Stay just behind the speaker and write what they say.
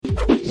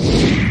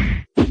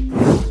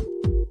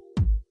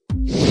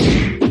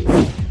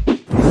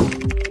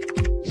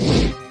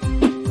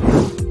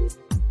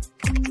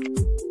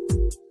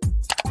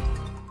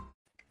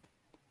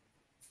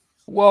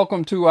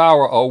welcome to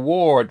our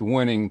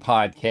award-winning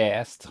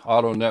podcast,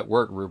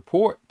 AutoNetwork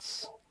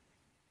Reports.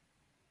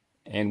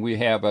 And we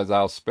have as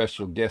our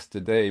special guest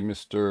today,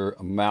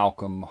 Mr.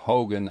 Malcolm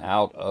Hogan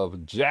out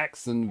of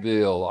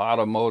Jacksonville,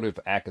 Automotive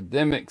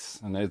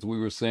Academics. And as we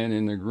were saying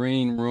in the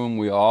green room,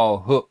 we're all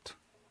hooked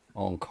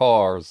on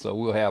cars. So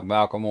we'll have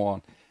Malcolm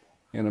on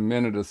in a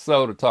minute or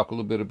so to talk a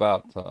little bit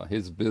about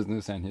his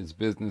business and his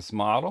business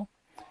model,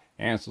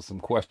 answer some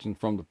questions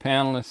from the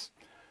panelists.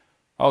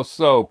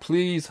 Also,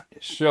 please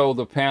show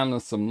the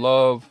panelists some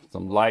love,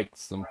 some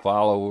likes, some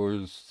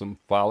followers, some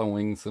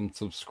following, some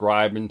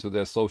subscribing to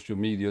their social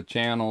media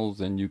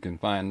channels, and you can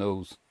find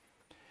those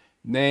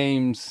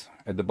names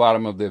at the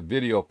bottom of their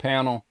video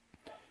panel.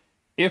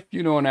 If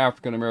you know an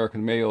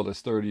African-American male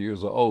that's 30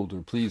 years or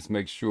older, please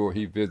make sure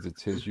he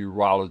visits his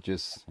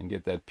urologist and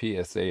get that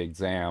PSA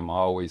exam. I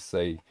always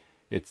say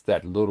it's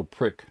that little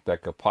prick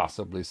that could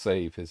possibly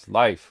save his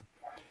life.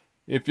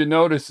 If you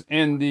notice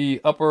in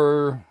the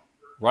upper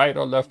right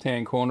or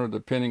left-hand corner,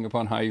 depending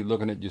upon how you're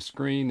looking at your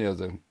screen, there's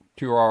a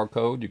QR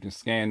code. You can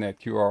scan that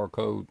QR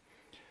code,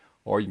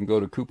 or you can go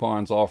to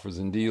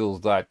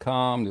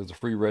couponsoffersanddeals.com. There's a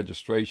free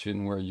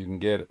registration where you can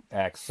get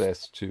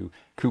access to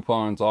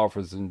coupons,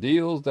 offers, and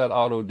deals that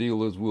auto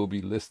dealers will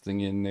be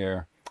listing in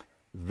there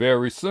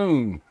very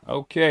soon.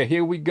 Okay,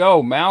 here we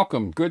go.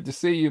 Malcolm, good to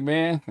see you,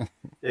 man.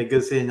 Yeah,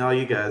 good seeing all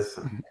you guys.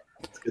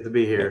 It's good to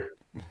be here.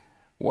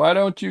 Why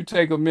don't you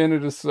take a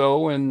minute or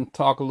so and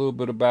talk a little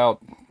bit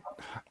about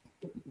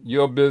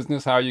your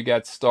business, how you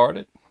got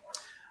started?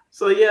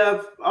 So yeah,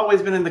 I've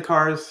always been in the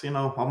cars,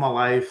 all my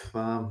life,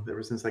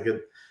 ever since I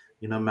could,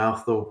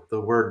 mouth the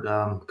word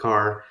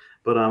car.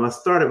 But I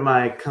started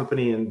my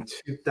company in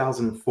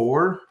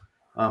 2004,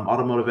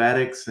 Automotive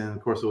Addicts, and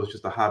of course it was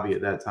just a hobby at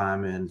that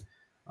time. And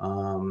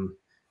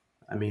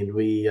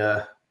we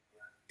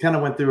kind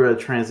of went through a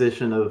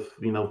transition of,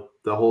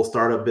 the whole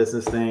startup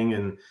business thing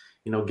and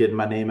getting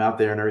my name out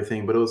there and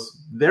everything. But it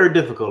was very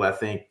difficult, I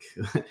think,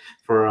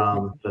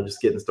 for just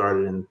getting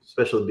started, and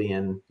especially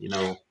being,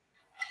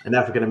 an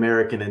African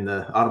American in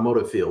the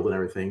automotive field and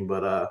everything.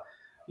 But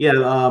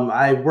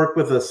I worked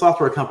with a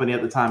software company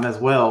at the time as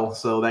well,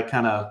 so that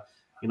kind of,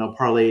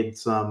 parlayed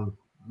some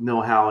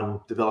know-how in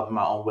developing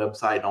my own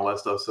website and all that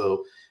stuff.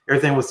 So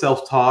everything was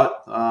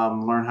self-taught.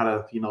 Learned how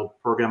to,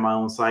 program my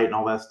own site and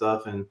all that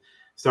stuff, and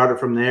started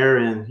from there.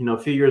 And a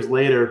few years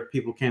later,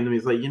 people came to me,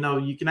 it's like,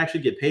 you can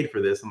actually get paid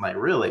for this. I'm like,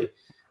 really?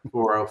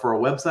 For a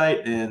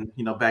website? And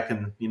back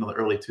in the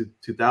early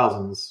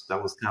 2000s, that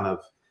was kind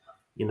of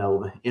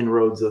the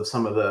inroads of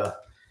some of the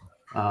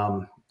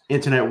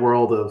internet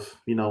world of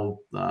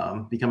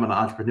becoming an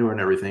entrepreneur and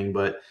everything.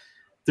 But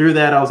through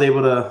that, I was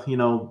able to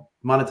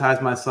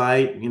monetize my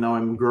site,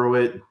 and grow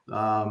it,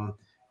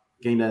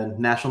 gain a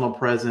national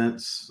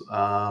presence,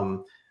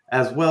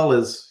 as well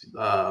as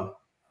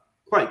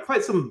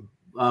quite some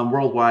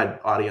worldwide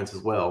audience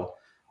as well.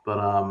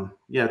 But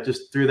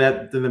just through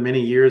the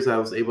many years, I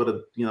was able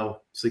to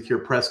secure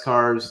press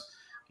cars,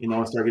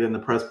 and start getting the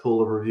press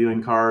pool of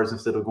reviewing cars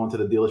instead of going to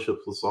the dealership.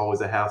 Was always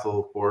a hassle,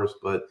 of course.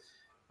 But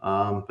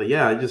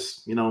I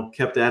just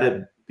kept at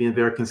it, being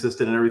very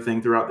consistent in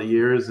everything throughout the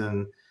years,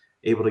 and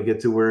able to get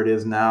to where it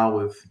is now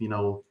with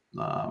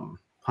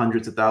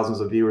hundreds of thousands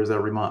of viewers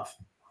every month.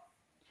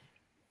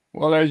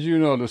 Well, as you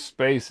know, the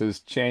space has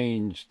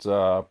changed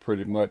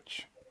pretty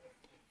much.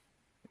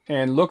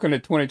 And looking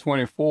at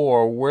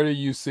 2024, where do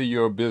you see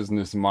your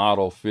business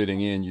model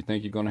fitting in? You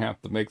think you're going to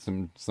have to make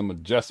some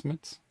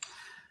adjustments?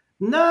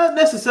 Not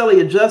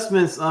necessarily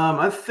adjustments.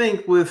 I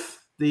think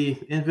with the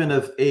advent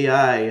of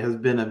AI has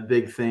been a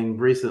big thing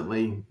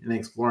recently in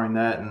exploring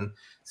that and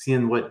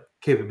seeing what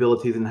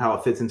capabilities and how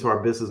it fits into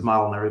our business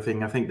model and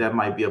everything. I think that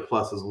might be a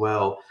plus as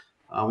well.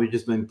 We've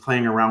just been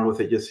playing around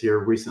with it just here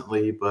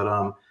recently, but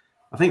I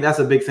think that's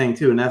a big thing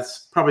too. And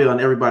that's probably on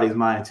everybody's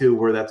mind too,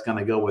 where that's going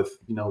to go with,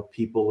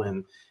 people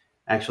and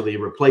actually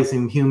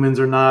replacing humans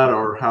or not,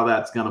 or how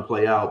that's going to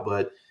play out.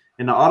 But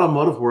in the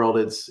automotive world,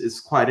 it's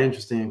quite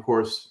interesting. Of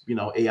course,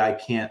 AI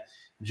can't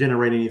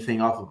generate anything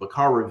off of a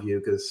car review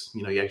because,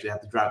 you actually have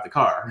to drive the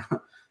car.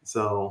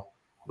 So,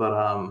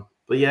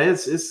 but yeah,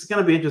 it's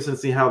going to be interesting to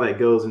see how that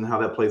goes and how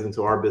that plays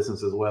into our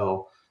business as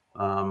well.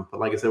 But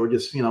like I said, we're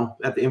just,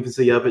 at the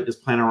infancy of it,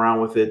 just playing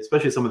around with it,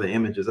 especially some of the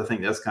images. I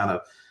think that's kind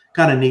of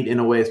neat in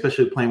a way,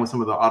 especially playing with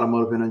some of the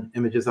automotive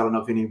images. I don't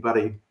know if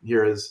anybody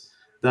here has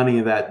done any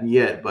of that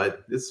yet,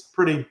 but it's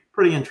pretty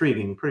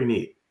intriguing, pretty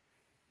neat.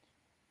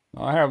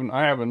 I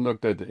haven't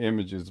looked at the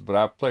images, but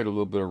I've played a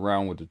little bit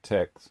around with the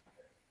text.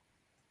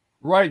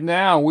 Right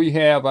now we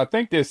have, I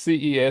think there's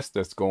CES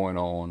that's going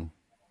on.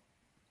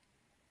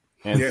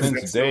 And Yes, since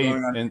that's still Dave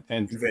going on and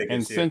in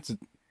Vegas, yeah.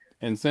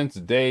 since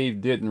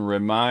Dave didn't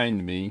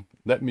remind me,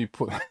 let me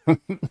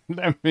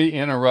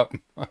interrupt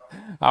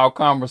our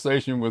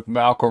conversation with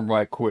Malcolm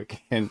right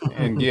quick and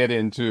get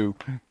into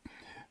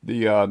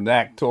the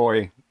NAC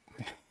toy.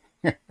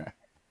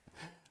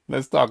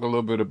 Let's talk a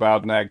little bit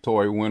about NAC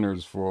toy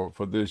winners for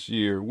this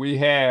year. We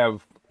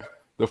have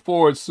the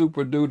Ford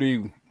Super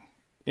Duty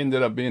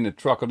ended up being the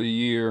truck of the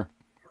year.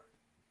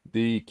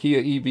 the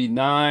Kia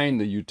EV9,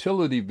 the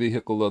utility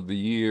vehicle of the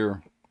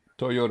year,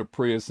 Toyota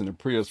Prius, and the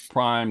Prius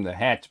Prime, the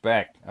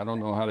hatchback. I don't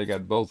know how they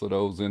got both of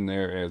those in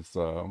there as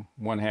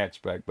one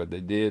hatchback, but they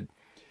did.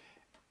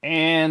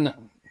 And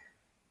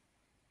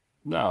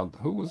now,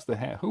 who was the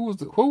car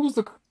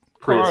of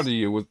Prius. the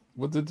year? Was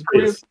it the Prius?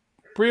 Prius.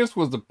 Prius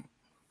was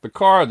the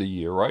car of the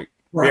year, right?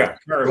 Right. Yeah,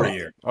 car of the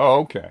year. Oh,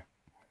 okay.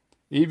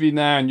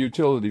 EV9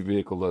 utility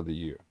vehicle of the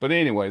year. But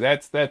anyway,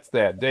 that's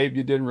that. Dave,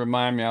 you didn't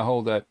remind me. I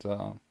hold that.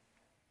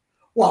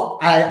 Well,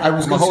 I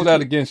was I'm going gonna hold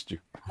that against you.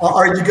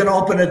 Are you going to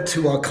open it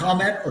to a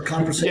comment or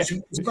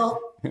conversation about?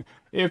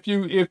 If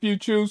you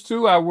choose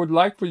to, I would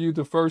like for you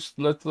to first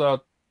let's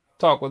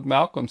talk with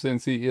Malcolm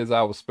since he is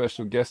our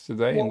special guest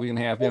today, and we can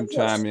have him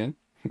chime in.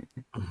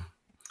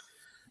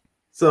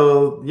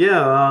 So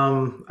yeah,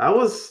 I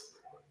was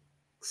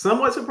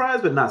somewhat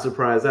surprised, but not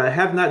surprised. I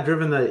have not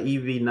driven the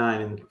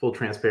EV9 in full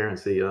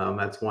transparency.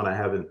 That's one I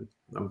haven't.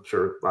 I'm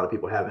sure a lot of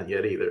people haven't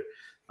yet either.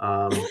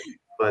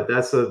 But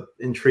that's an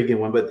intriguing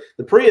one. But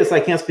the Prius,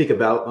 I can't speak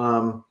about.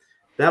 I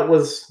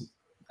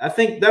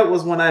think that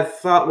was when I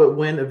thought would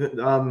win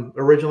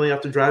originally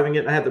after driving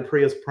it. I had the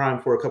Prius Prime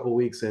for a couple of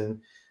weeks,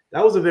 and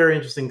that was a very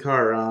interesting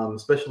car.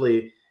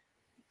 Especially,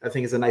 I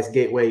think it's a nice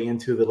gateway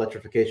into the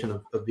electrification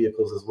of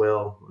vehicles as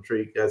well. I'm sure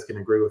you guys can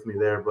agree with me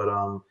there. But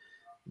I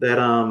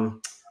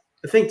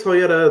think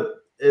Toyota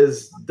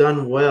is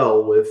done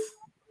well with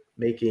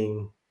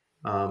making,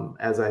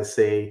 as I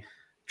say,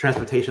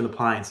 transportation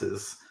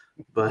appliances.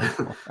 But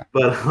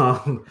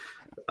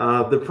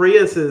the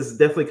Prius has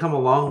definitely come a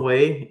long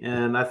way,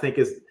 and I think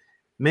it's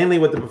mainly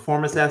with the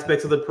performance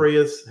aspects of the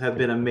Prius have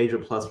been a major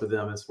plus for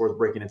them as far as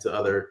breaking into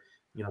other,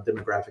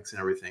 demographics and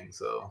everything.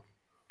 So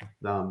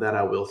that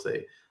I will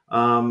say.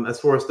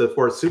 As far as the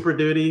Ford Super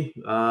Duty,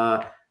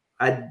 I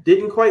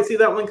didn't quite see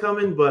that one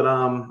coming, but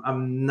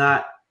I'm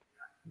not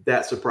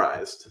that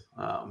surprised.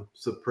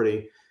 So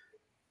pretty,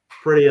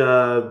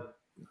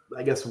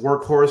 I guess,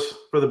 workhorse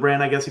for the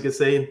brand, I guess you could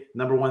say,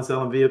 number one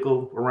selling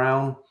vehicle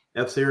around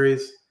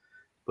F-Series.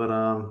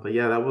 But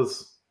yeah, that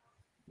was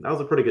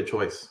a pretty good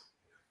choice.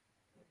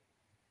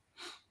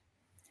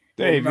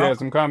 Dave, you have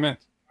some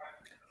comments?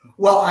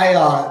 Well, I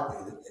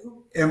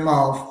am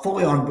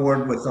fully on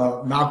board with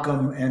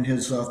Malcolm and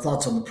his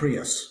thoughts on the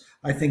Prius.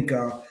 I think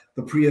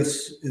the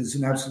Prius is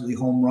an absolutely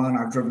home run.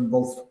 I've driven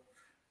both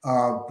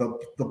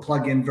the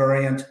plug-in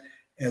variant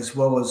as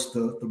well as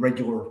the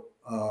regular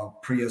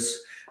Prius.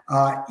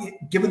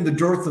 Given the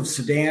dearth of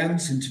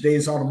sedans in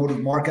today's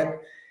automotive market,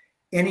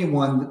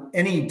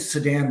 any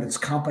sedan that's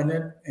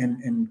competent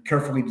and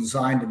carefully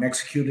designed and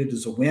executed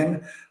is a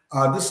win.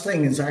 This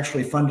thing is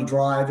actually fun to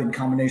drive in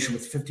combination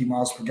with 50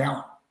 miles per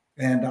gallon.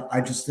 And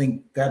I just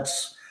think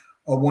that's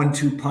a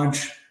 1-2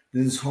 punch that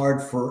is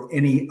hard for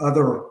any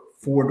other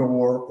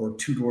 4-door or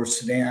 2-door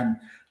sedan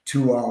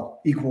to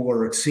equal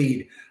or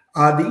exceed.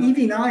 The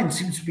EV9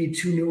 seems to be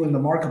too new in the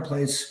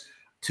marketplace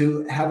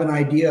to have an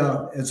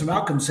idea. As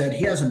Malcolm said,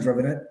 he hasn't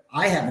driven it.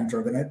 I haven't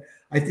driven it.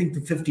 I think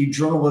the 50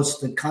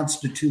 journalists that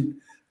constitute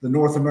the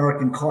North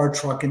American car,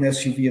 truck, and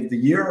SUV of the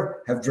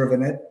year have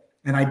driven it,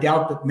 and I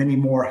doubt that many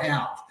more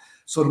have.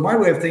 So to my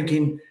way of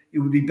thinking, it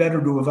would be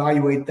better to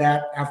evaluate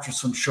that after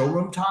some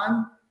showroom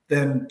time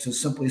than to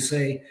simply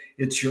say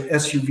it's your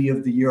SUV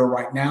of the year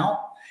right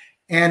now.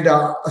 And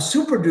a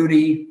Super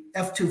Duty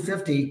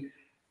F-250,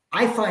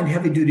 I find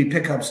heavy-duty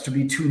pickups to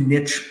be too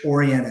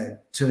niche-oriented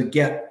to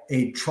get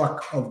a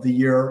truck of the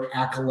year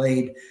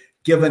accolade,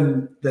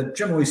 given that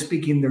generally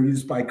speaking, they're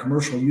used by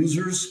commercial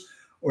users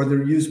or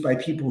they're used by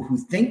people who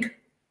think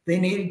they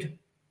need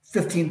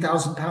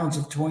 15,000 pounds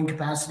of towing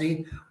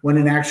capacity when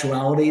in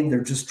actuality,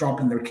 they're just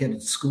dropping their kid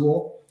at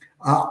school.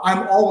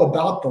 I'm all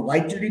about the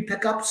light-duty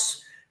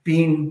pickups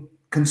being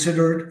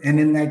considered and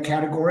in that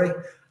category.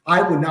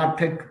 I would not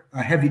pick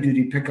a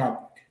heavy-duty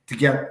pickup to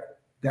get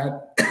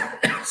that,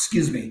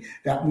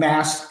 that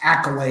mass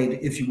accolade,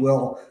 if you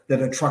will,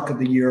 that a truck of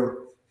the year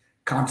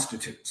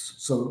constitutes.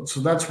 So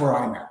that's where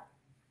I'm at.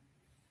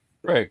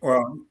 Right.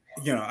 Well,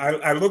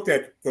 I looked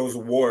at those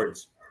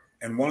awards,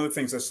 and one of the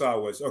things I saw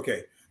was,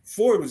 okay,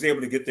 Ford was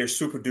able to get their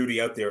Super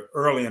Duty out there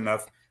early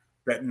enough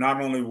that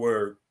not only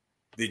were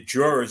the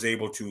jurors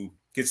able to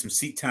get some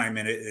seat time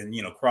in it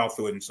and, crawl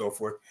through it and so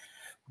forth,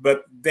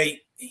 but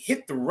they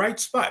hit the right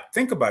spot.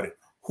 Think about it.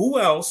 Who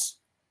else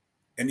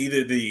in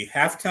either the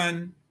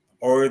half-ton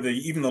or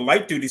even the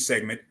light-duty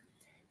segment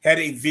had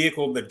a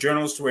vehicle that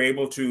journalists were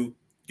able to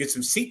get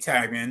some seat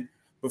time in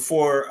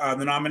before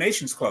the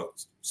nominations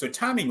closed? So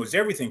timing was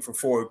everything for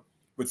Ford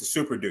with the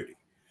Super Duty.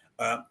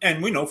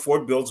 And we know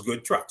Ford builds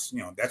good trucks.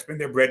 That's been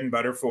their bread and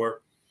butter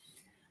for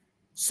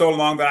so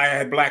long that I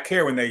had black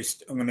hair when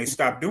they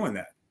stopped doing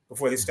that,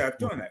 before they stopped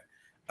doing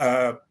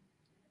that.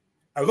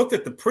 I looked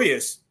at the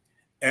Prius,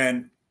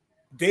 and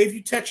Dave,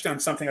 you touched on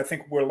something I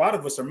think where a lot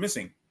of us are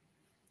missing.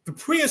 The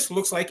Prius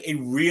looks like a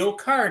real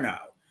car now.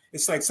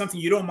 It's like something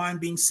you don't mind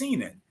being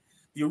seen in.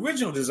 The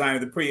original design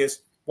of the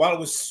Prius, while it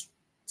was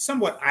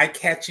somewhat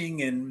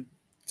eye-catching and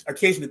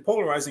occasionally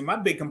polarizing, my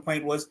big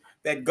complaint was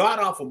that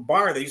god-awful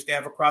bar they used to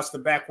have across the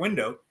back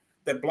window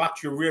that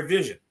blocked your rear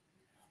vision.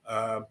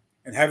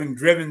 And having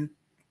driven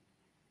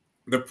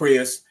the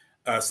Prius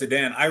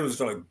sedan, I was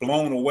like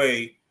blown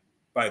away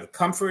by the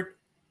comfort,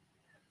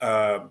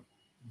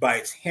 by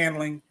its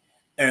handling,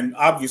 and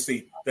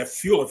obviously the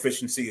fuel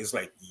efficiency is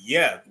like,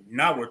 yeah,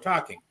 now we're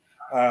talking.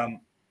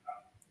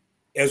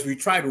 As we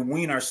try to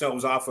wean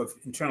ourselves off of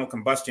internal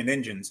combustion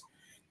engines,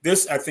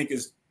 this, I think,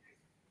 is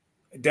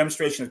a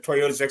demonstration of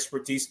Toyota's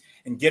expertise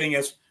in getting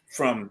us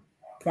from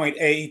point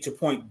A to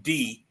point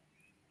D,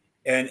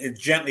 and it's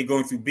gently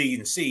going through B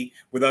and C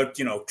without,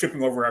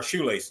 tripping over our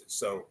shoelaces.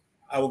 So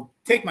I will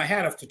take my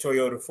hat off to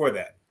Toyota for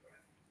that.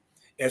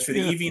 As for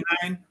the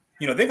EV9,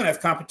 they're going to have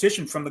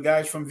competition from the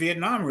guys from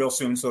Vietnam real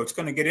soon, so it's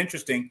going to get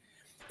interesting.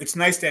 It's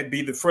nice to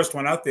be the first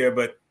one out there,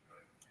 but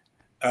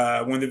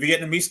when the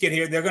Vietnamese get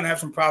here, they're going to have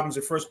some problems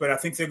at first, but I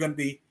think they're going to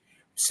be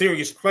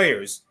serious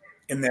players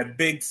in that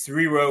big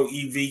 3-row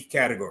EV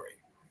category.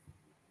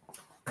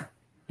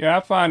 Yeah,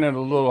 I find it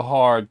a little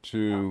hard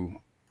to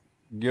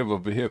give a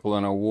vehicle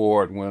an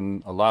award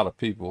when a lot of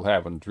people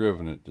haven't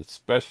driven it,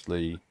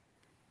 especially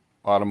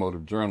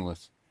automotive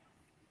journalists.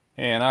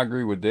 And I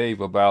agree with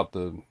Dave about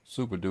the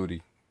Super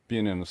Duty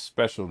being in a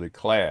specialty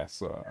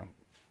class.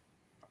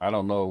 I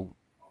don't know,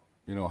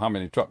 how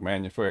many truck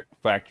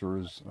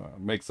manufacturers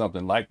make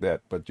something like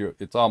that, but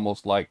it's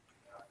almost like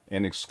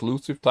an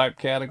exclusive type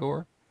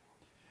category.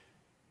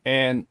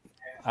 And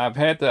I've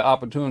had the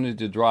opportunity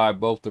to drive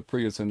both the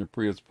Prius and the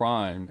Prius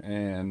Prime,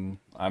 and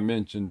I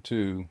mentioned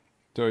to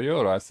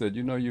Toyota, I said,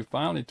 you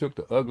finally took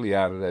the ugly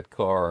out of that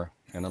car,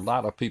 and a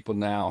lot of people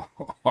now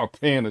are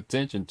paying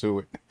attention to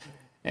it.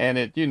 And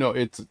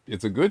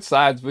it's a good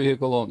size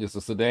vehicle. It's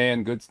a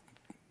sedan,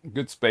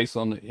 good space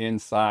on the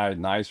inside,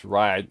 nice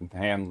ride and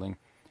handling.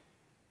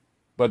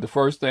 But the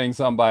first thing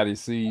somebody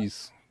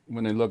sees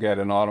when they look at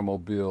an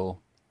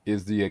automobile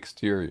is the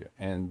exterior,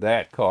 and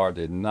that car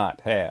did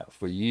not have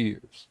for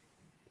years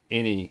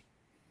any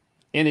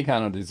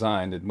kind of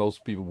design that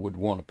most people would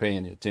want to pay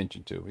any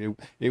attention to.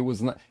 It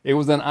was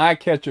an eye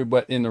catcher,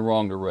 but in the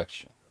wrong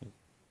direction,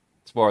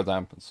 as far as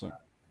I'm concerned.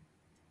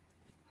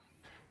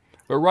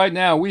 But right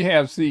now we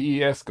have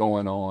CES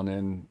going on,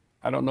 and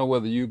I don't know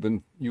whether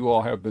you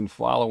all have been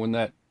following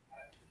that.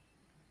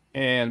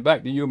 And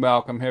back to you,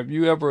 Malcolm. Have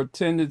you ever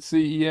attended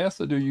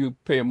CES, or do you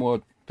pay a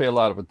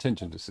lot of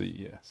attention to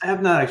CES? I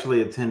have not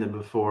actually attended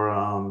before,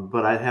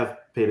 but I have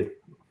paid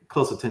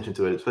close attention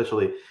to it,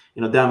 especially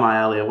down my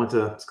alley. I went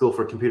to school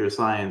for computer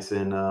science,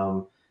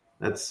 and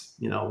that's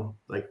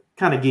like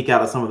kind of geek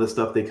out at some of the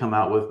stuff they come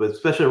out with, but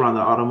especially around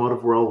the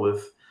automotive world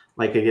with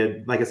like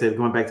I said,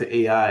 going back to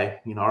AI,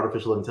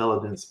 artificial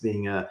intelligence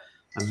being a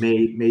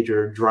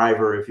major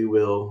driver, if you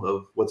will,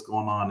 of what's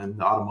going on in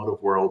the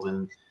automotive world.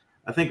 And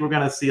I think we're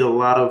going to see a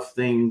lot of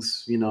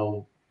things,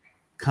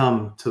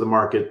 come to the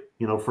market,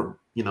 from,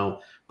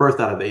 birthed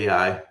out of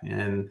AI.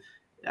 And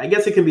I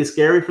guess it can be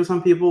scary for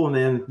some people.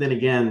 And then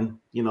again,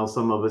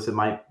 some of us, it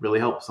might really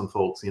help some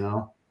folks,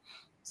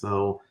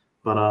 So,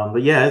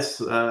 but yeah,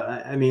 it's,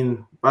 I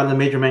mean, a lot of the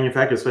major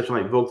manufacturers,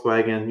 especially like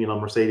Volkswagen,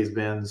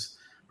 Mercedes-Benz,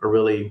 are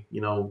really,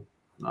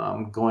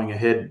 going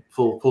ahead,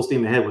 full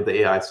steam ahead with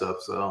the AI stuff.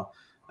 So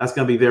that's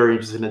going to be very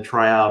interesting to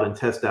try out and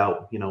test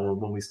out,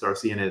 when we start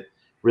seeing it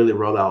really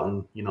roll out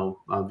in,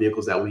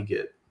 vehicles that we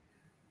get.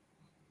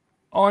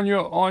 On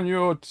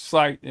your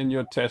site and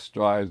your test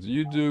drives,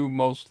 you do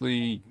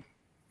mostly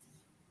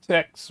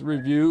text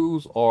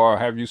reviews, or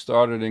have you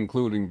started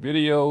including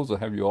videos, or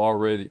have you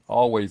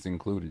always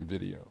included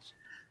videos?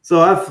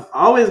 So I've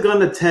always gone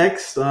to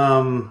text.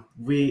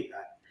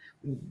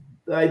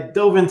 I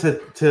dove into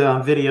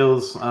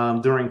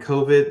videos during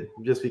COVID,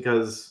 just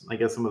because I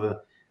guess some of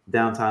the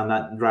downtime,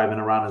 not driving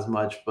around as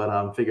much,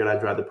 but figured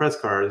I'd drive the press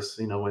cars,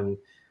 and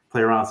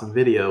play around some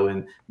video.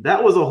 And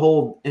that was a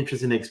whole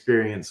interesting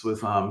experience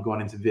with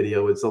going into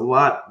video. It's a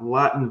lot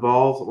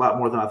involved, a lot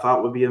more than I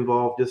thought would be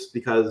involved, just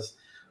because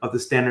of the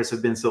standards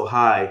have been so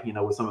high,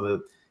 with some of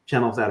the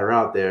channels that are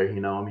out there.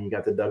 You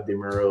got the Doug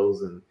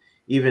DeMuros and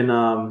even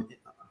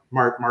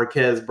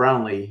Marquez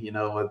Brownlee,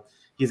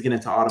 he's getting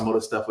into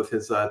automotive stuff with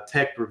his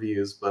tech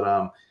reviews.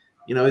 But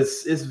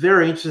it's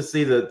very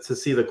interesting to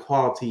see the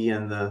quality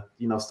and the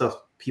stuff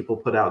people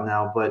put out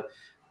now. But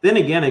then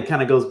again, it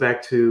kind of goes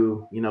back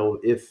to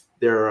if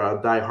they're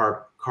a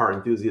diehard car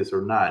enthusiast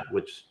or not,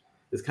 which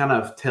is kind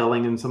of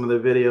telling in some of their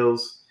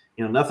videos.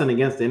 Nothing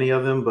against any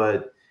of them,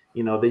 but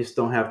they just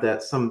don't have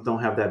that. Some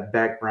don't have that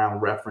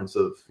background reference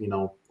of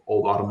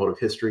old automotive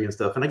history and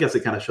stuff. And I guess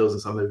it kind of shows in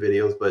some of their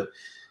videos. But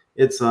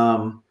it's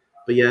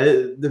but yeah,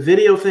 the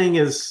video thing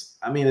is,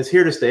 it's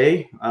here to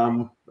stay.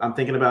 I'm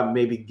thinking about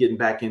maybe getting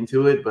back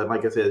into it, but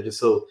like I said, it's just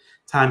so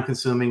time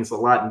consuming. It's a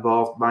lot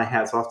involved. My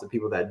hat's off to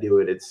people that do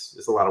it.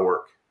 It's a lot of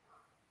work.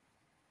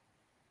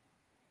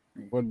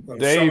 Well,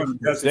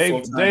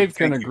 Dave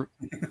can agree.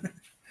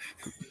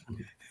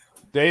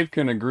 Dave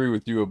can agree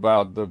with you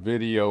about the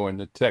video and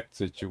the tech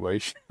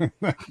situation.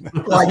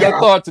 What's your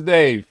thoughts,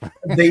 Dave?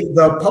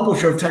 The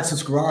publisher of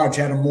Texas Garage,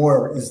 Adam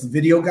Moore, is the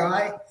video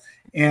guy,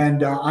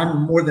 and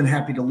I'm more than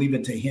happy to leave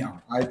it to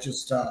him.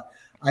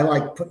 I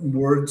like putting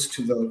words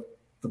to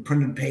the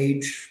printed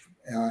page,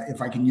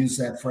 if I can use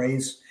that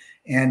phrase.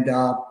 And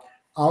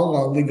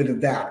I'll leave it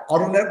at that.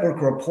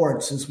 AutoNetwork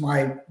Reports is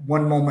my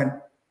one moment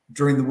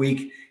during the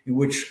week in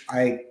which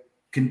I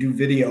can do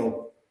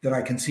video that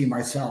I can see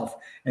myself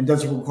and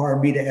doesn't require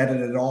me to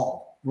edit at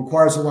all.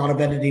 Requires a lot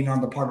of editing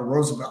on the part of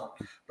Roosevelt,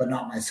 but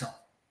not myself.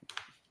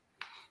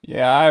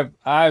 Yeah,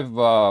 I've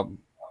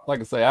like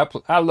I say,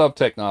 I love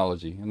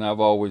technology, and I've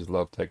always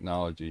loved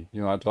technology.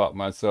 You know, I taught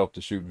myself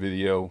to shoot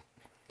video.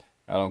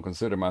 I don't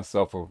consider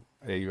myself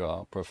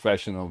a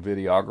professional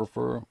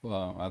videographer.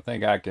 I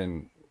think I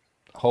can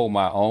hold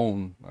my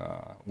own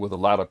with a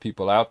lot of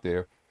people out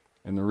there.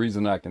 And the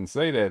reason I can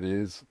say that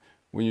is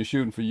when you're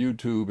shooting for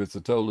YouTube, it's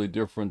a totally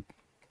different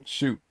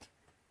shoot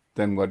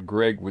than what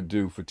Greg would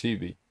do for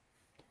TV.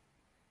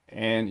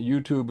 And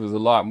YouTube is a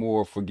lot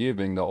more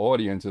forgiving. The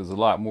audience is a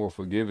lot more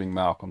forgiving,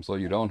 Malcolm. So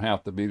you don't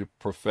have to be the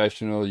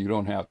professional. You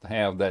don't have to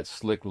have that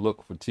slick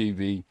look for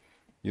TV.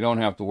 You don't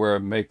have to wear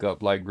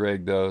makeup like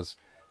Greg does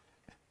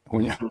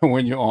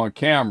when you're on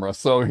camera.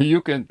 So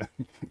you can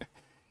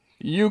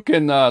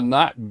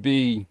not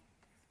be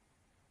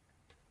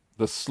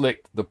the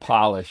slick, the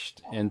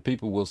polished, and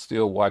people will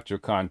still watch your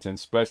content,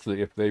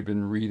 especially if they've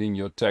been reading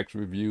your text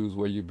reviews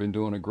where you've been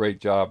doing a great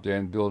job there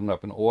and building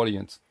up an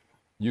audience.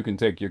 You can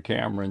take your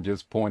camera and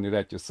just point it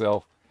at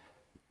yourself.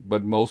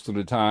 But most of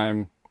the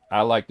time,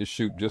 I like to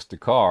shoot just the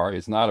car.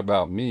 It's not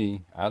about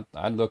me.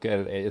 I look at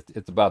it,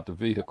 it's about the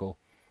vehicle.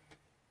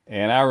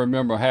 And I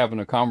remember having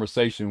a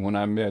conversation when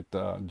I met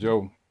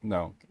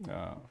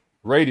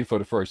Rady for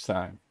the first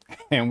time.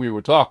 And we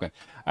were talking.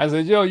 I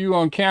said, "Joe, you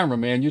on camera,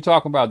 man. You're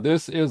talking about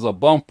this is a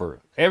bumper.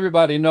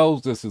 Everybody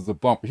knows this is a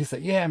bumper." He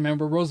said, "Yeah,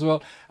 remember,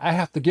 Roosevelt, I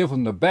have to give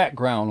him the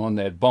background on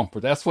that bumper.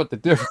 That's what the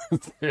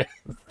difference is."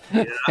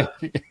 Yeah.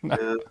 You know?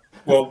 Yeah.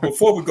 Well,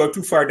 before we go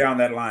too far down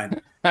that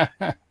line,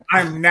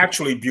 I'm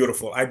naturally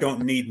beautiful. I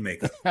don't need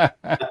makeup.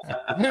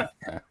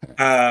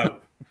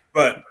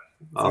 But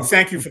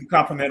thank you for the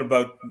compliment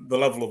about the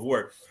level of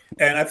work.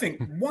 And I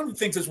think one of the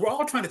things is we're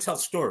all trying to tell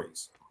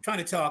stories, trying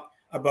to talk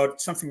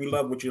about something we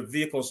love, which are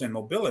vehicles and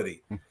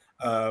mobility.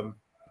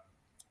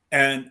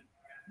 And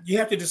you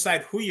have to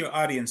decide who your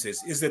audience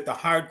is. Is it the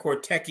hardcore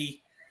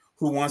techie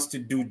who wants to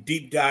do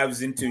deep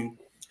dives into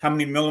how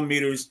many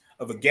millimeters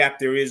of a gap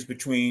there is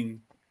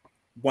between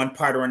one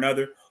part or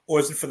another?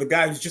 Or is it for the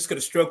guy who's just going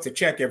to stroke the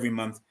check every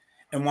month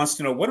and wants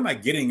to know, what am I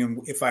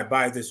getting if I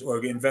buy this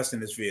or invest in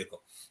this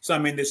vehicle? So, I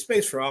mean, there's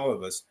space for all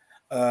of us.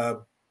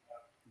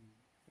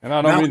 And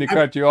I don't mean to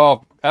cut you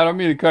off. I don't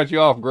mean to cut you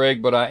off,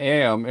 Greg, but I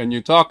am. And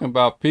you're talking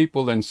about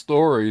people and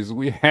stories.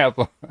 We have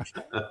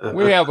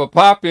a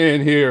pop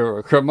in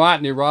here,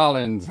 Kermotney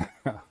Rollins.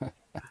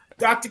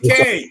 Dr.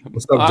 K.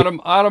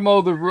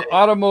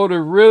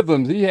 Automotive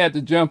Rhythms. He had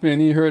to jump in.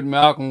 He heard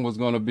Malcolm was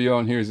going to be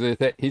on here.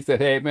 He said,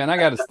 "Hey, man, I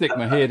got to stick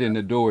my head in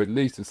the door at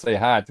least to say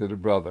hi to the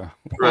brother."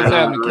 What's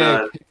happening,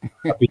 K?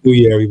 Happy New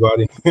Year,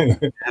 everybody.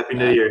 Happy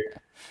New Year.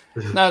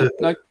 Now,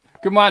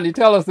 Kermotney,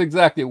 tell us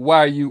exactly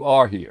why you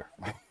are here.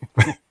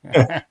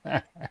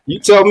 You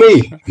tell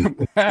me.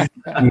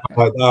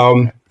 But,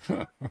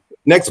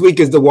 next week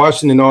is the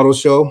Washington Auto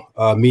Show.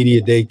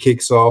 Media Day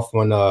kicks off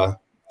on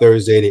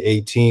Thursday the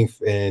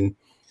 18th, and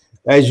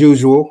as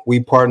usual, we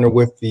partner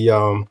with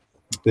the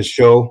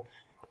show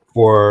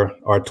for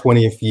our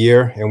 20th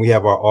year, and we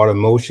have our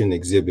Automotion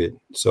exhibit.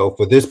 So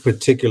for this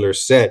particular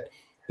set,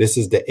 this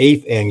is the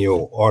 8th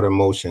annual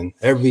Automotion.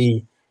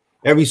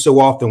 Every so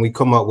often, we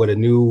come up with a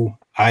new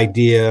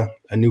idea,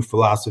 a new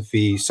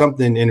philosophy,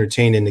 something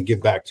entertaining to give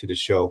back to the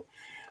show.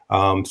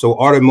 So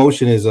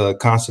Automotion is a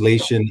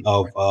constellation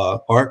of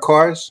art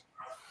cars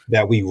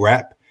that we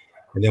wrap,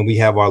 and then we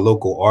have our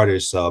local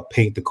artists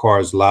paint the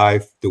cars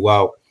live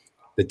throughout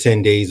the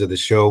 10 days of the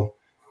show.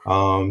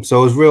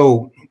 So it's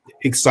real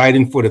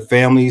exciting for the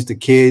families, the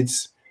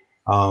kids,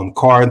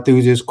 car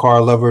enthusiasts,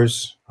 car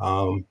lovers.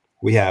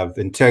 We have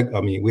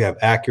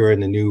Acura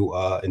and the new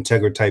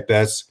Integra Type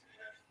S.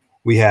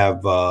 We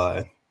have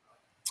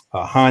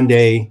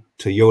Hyundai,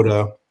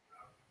 Toyota,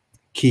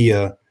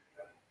 Kia,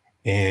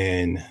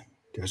 and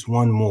there's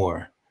one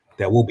more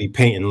that we'll be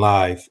painting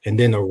live. And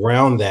then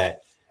around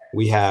that,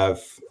 we have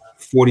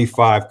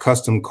 45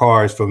 custom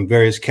cars from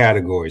various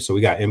categories. So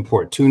we got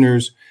import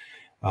tuners,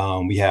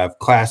 we have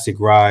classic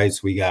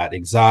rides, we got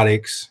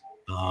exotics,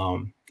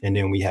 and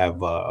then we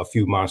have a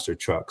few monster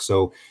trucks.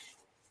 So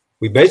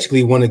we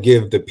basically want to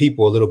give the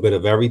people a little bit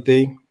of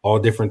everything, all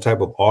different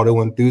type of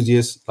auto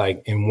enthusiasts,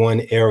 like in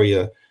one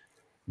area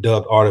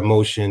dubbed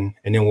Automotion.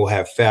 And then we'll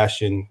have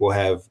fashion, we'll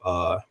have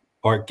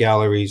art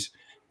galleries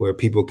where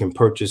people can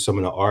purchase some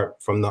of the art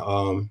from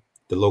the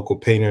local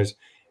painters.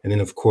 And then,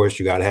 of course,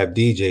 you got to have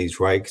DJs,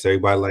 right? Because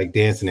everybody like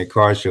dancing at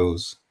car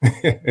shows.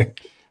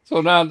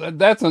 So now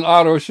that's an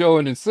auto show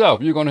in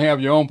itself. You're going to have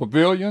your own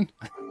pavilion?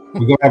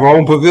 We're going to have our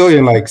own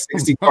pavilion, like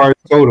 60 cars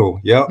total.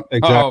 Yep,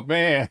 exactly. Oh,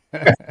 man.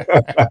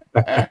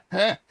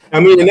 I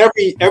mean, and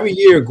every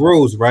year it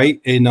grows,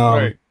 right? And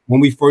Right.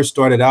 When we first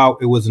started out,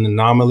 it was an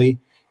anomaly.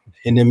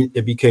 And then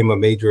it became a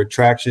major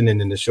attraction.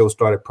 And then the show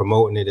started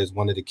promoting it as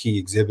one of the key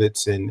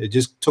exhibits. And it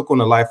just took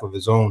on a life of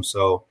its own.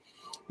 So,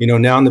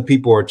 now the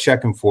people are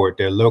checking for it.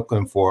 They're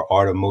looking for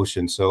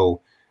Automotion.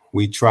 So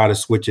we try to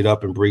switch it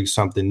up and bring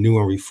something new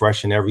and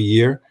refreshing every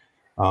year.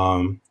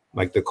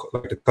 Like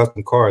the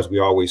custom cars, we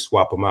always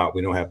swap them out.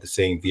 We don't have the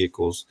same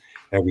vehicles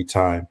every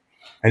time.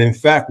 And in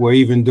fact, we're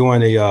even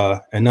doing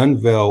an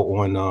unveil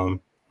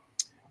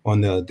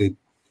on the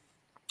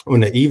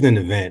evening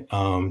event.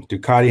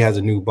 Ducati has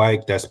a new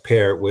bike that's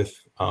paired with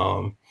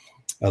a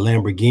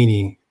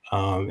Lamborghini,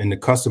 and the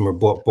customer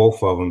bought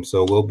both of them.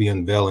 So we'll be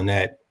unveiling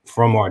that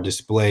from our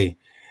display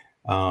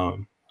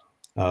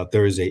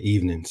Thursday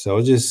evening.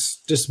 So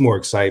just more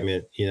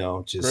excitement,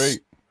 just great.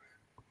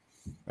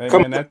 Hey,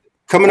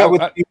 coming up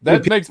with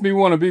that makes me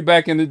want to be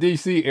back in the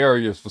DC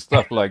areas for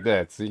stuff like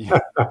that. See.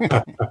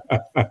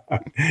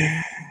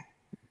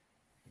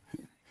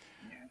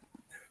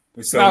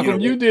 So, Malcolm,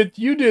 you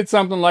did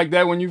something like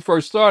that when you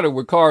first started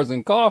with Cars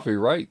and Coffee,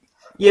 right?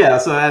 Yeah,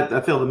 so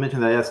I failed to mention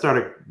that I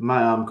started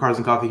my Cars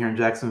and Coffee here in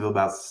Jacksonville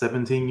about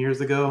 17 years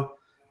ago.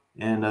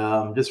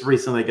 And just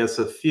recently, I guess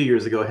a few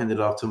years ago, I handed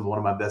it off to one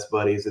of my best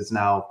buddies. It's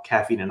now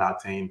Caffeine and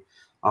Octane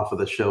off of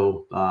the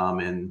show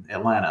in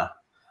Atlanta.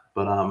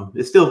 But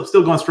it's still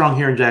going strong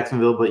here in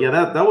Jacksonville. But yeah,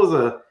 that was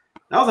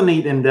a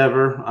neat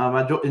endeavor.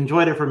 I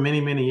enjoyed it for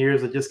many, many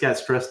years. I just got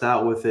stressed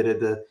out with it at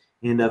the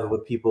end of it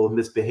with people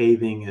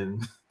misbehaving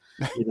and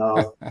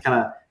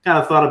kind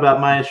of thought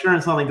about my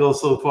insurance only goes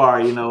so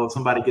far, if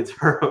somebody gets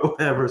hurt or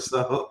whatever.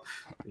 So,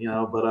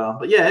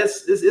 but yeah,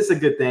 it's a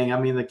good thing. I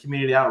mean, the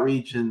community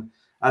outreach, and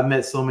I've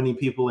met so many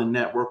people and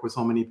network with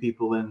so many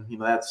people, and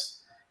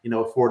that's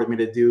afforded me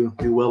to do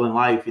well in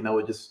life.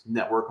 With just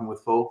networking with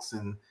folks,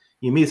 and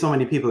you meet so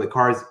many people at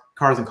cars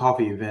and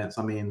coffee events.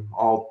 I mean,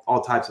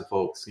 all types of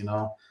folks,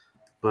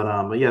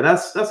 But yeah,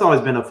 that's always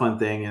been a fun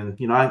thing, and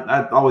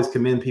I always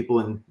commend people,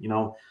 and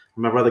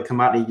my brother come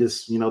out and he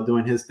just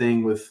doing his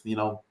thing with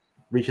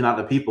reaching out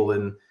to people,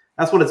 and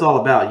that's what it's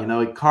all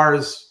about.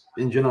 Cars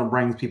in general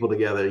brings people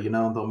together.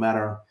 No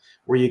matter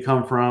where you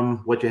come from,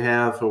 what you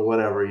have, or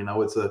whatever.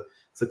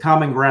 It's a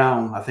common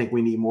ground. I think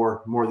we need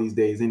more these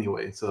days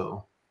anyway.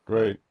 So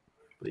great.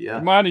 But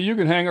yeah, Marty, you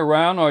can hang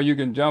around or you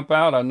can jump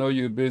out. I know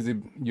you're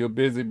a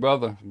busy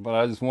brother, but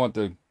I just want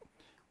to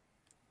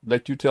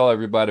let you tell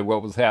everybody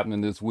what was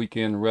happening this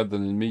weekend rather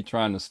than me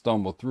trying to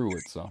stumble through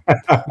it. So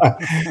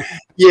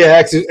yeah,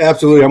 actually,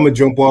 absolutely. I'm gonna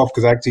jump off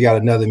because I actually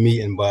got another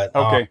meeting. But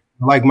okay,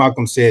 like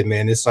Malcolm said,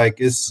 man, it's like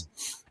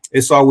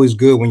it's always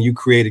good when you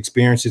create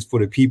experiences for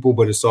the people,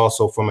 but it's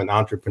also from an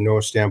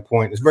entrepreneur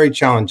standpoint. It's very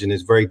challenging.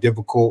 It's very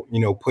difficult,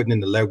 putting in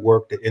the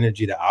legwork, the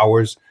energy, the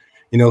hours,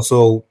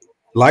 so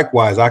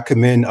likewise, I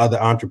commend other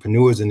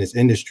entrepreneurs in this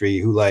industry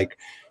who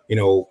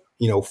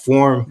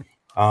form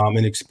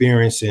an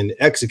experience and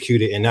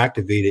execute it and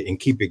activate it and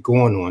keep it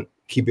going,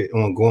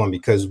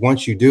 because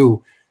once you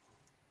do,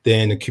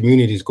 then the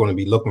community is going to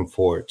be looking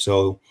for it.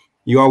 So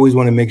you always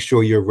want to make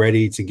sure you're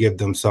ready to give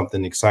them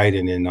something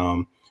exciting. And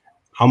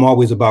I'm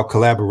always about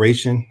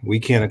collaboration. We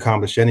can't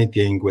accomplish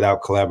anything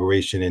without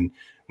collaboration. And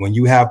when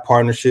you have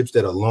partnerships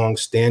that are long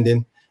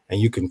standing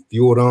and you can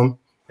fuel them,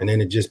 and then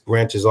it just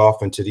branches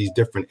off into these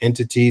different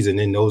entities, and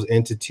then those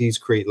entities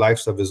create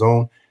lives of its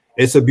own.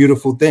 It's a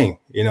beautiful thing,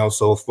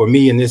 So for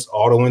me in this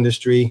auto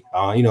industry,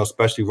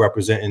 especially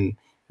representing,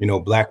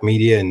 Black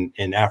media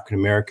and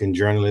African-American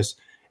journalists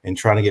and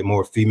trying to get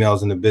more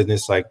females in the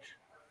business, like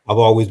I've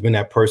always been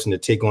that person to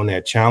take on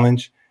that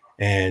challenge.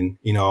 And,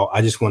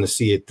 I just want to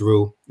see it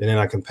through, and then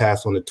I can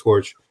pass on the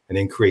torch and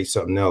then create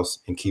something else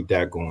and keep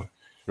that going.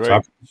 Great. So I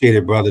appreciate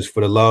it, brothers,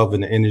 for the love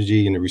and the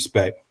energy and the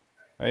respect.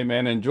 Hey,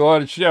 man, enjoy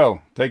the show.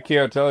 Take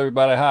care. Tell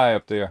everybody hi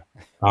up there.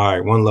 All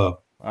right. One love.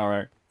 All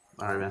right,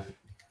 man.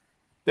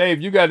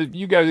 Dave, you got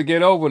to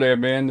get over there,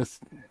 man.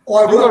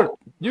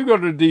 You go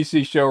to the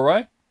DC show,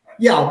 right?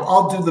 Yeah,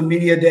 I'll do the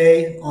media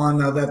day on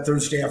that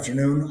Thursday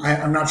afternoon.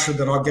 I'm not sure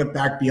that I'll get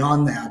back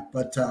beyond that,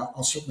 but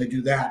I'll certainly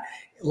do that.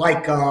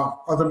 Like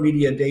other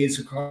media days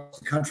across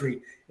the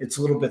country, it's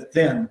a little bit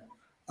thin,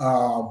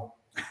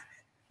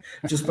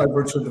 just by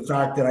virtue of the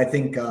fact that I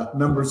think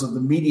members of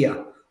the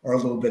media are a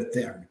little bit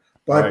thin.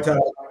 But right.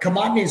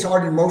 Commodities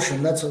Art in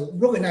Motion, that's a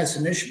really nice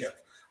initiative.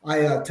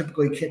 I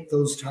typically kick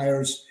those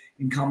tires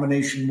in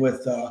combination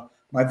with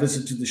my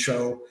visit to the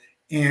show.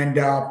 And,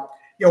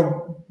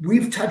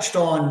 we've touched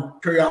on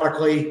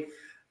periodically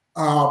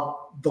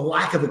the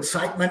lack of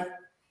excitement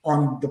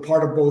on the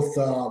part of both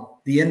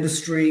the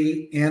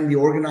industry and the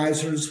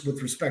organizers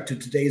with respect to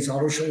today's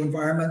auto show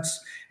environments.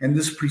 And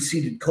this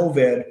preceded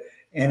COVID,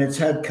 and it's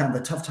had kind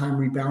of a tough time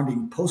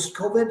rebounding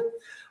post-COVID.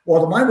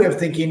 Well, to my way of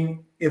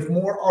thinking, if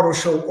more auto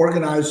show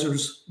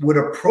organizers would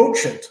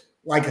approach it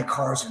like a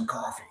Cars and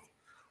Coffee,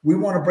 we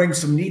want to bring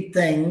some neat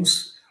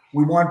things.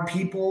 We want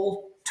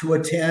people to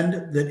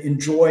attend that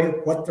enjoy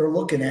what they're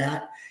looking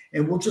at,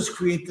 and we'll just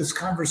create this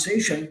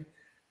conversation,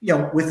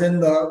 within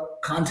the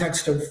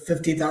context of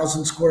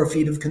 50,000 square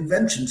feet of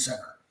convention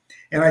center.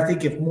 And I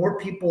think if more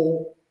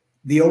people,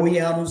 the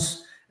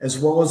OEMs, as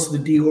well as the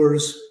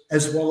dealers,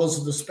 as well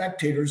as the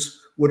spectators,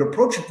 would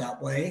approach it that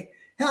way,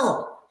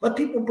 hell, let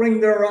people bring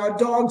their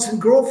dogs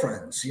and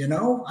girlfriends,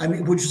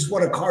 which is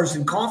what a Cars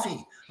and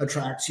Coffee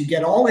attracts. You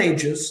get all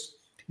ages.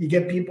 You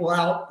get people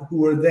out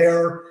who are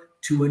there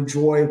to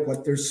enjoy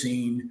what they're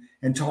seeing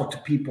and talk to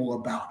people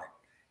about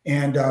it.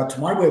 And to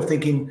my way of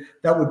thinking,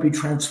 that would be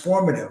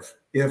transformative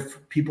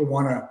if people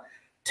want to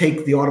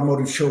take the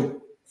automotive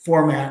show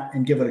format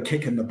and give it a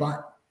kick in the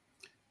butt.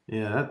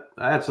 Yeah,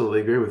 I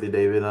absolutely agree with you,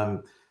 David.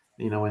 And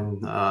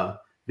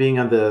being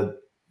on the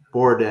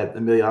board at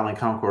Amelia Island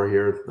Concours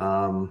here,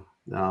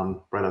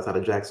 right outside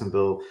of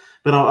Jacksonville,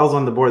 but I was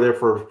on the board there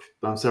for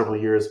several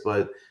years.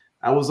 But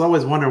I was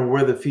always wondering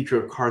where the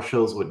future of car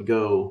shows would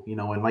go.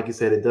 And like you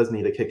said, it does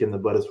need a kick in the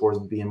butt as far as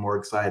being more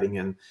exciting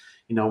and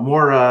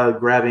more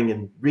grabbing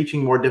and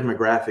reaching more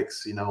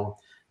demographics.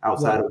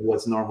 Outside of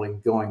what's normally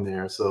going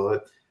there. So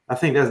I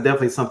think that's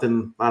definitely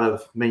something a lot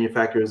of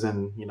manufacturers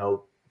and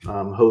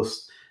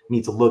hosts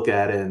need to look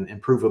at and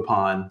improve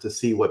upon to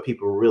see what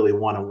people really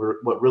want and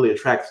what really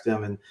attracts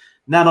them, and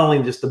not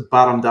only just the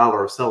bottom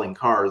dollar of selling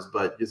cars,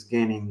 but just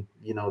gaining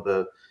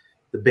the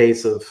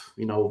base of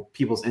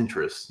people's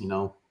interests.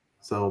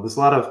 So there's a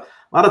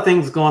lot of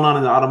things going on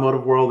in the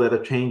automotive world that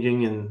are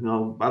changing, and a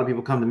lot of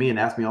people come to me and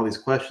ask me all these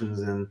questions,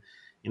 and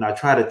I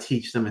try to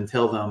teach them and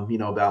tell them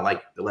about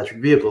like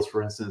electric vehicles,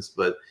 for instance.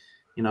 But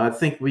I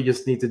think we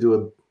just need to do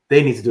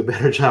a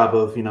better job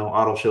of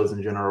auto shows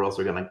in general, or else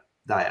they're going to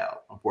die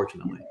out,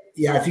 unfortunately.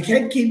 Yeah, if you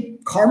can't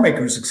keep car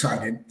makers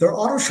excited, they're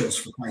auto shows,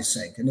 for Christ's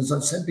sake. And as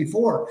I've said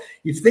before,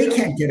 if they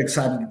can't get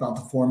excited about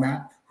the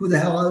format, who the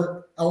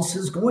hell else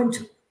is going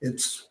to?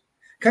 It's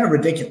kind of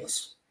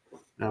ridiculous.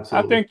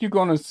 Absolutely. I think you're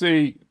going to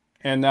see,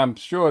 and I'm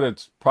sure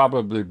that's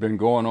probably been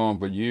going on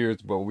for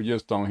years, but we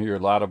just don't hear a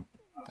lot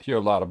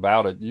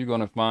about it. You're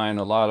going to find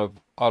a lot of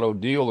auto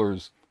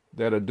dealers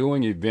that are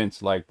doing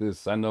events like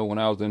this. I know when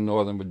I was in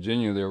Northern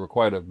Virginia, there were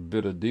quite a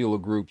bit of dealer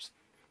groups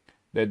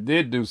that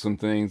did do some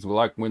things,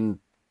 like when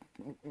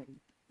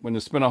they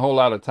spent a whole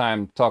lot of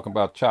time talking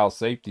about child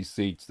safety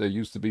seats. There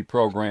used to be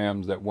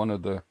programs that one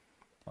of the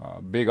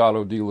big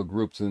auto dealer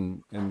groups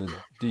in the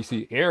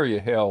DC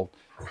area held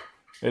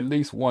at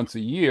least once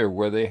a year,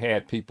 where they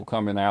had people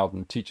coming out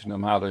and teaching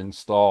them how to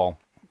install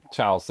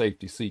child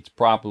safety seats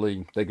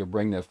properly. They could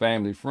bring their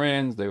family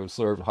friends. They would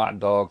serve hot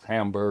dogs,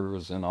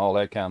 hamburgers, and all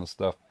that kind of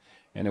stuff.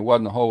 And it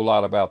wasn't a whole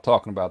lot about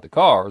talking about the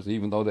cars,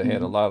 even though they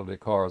had a lot of their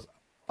cars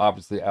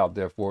obviously out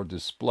there for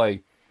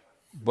display.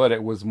 But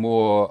it was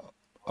more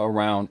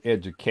around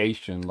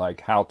education,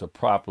 like how to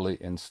properly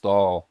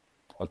install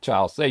a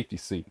child safety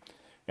seat.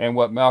 And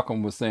what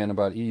Malcolm was saying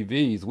about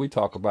EVs, we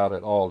talk about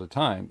it all the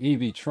time.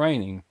 EV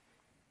training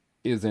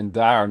is in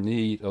dire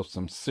need of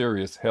some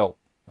serious help.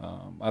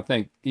 I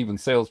think even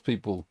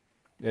salespeople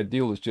at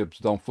dealerships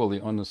don't fully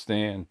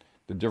understand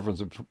the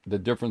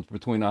difference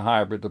between a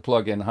hybrid, the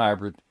plug-in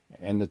hybrid,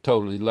 and the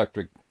totally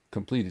electric,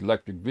 complete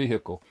electric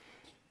vehicle.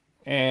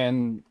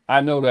 And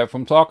I know that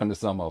from talking to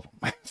some of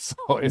them.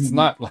 So it's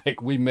not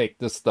like we make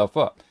this stuff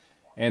up.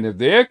 And if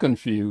they're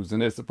confused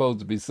and they're supposed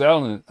to be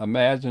selling it,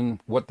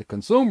 imagine what the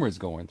consumer is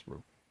going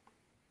through.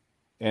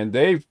 And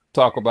they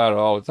talk about it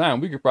all the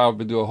time. We could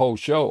probably do a whole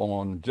show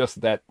on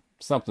just that,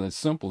 something as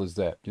simple as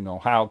that,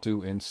 how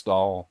to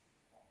install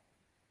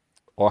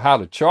or how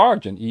to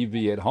charge an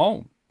EV at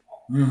home.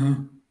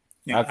 Mm-hmm.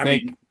 Yeah,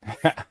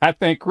 I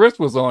think Chris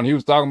was on. He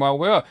was talking about,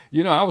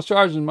 I was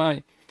charging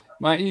my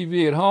EV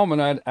at home,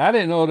 and I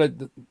didn't know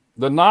that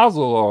the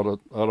nozzle or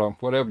the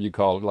whatever you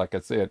call it, like I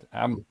said,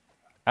 I don't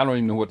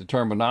even know what the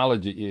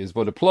terminology is,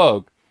 but the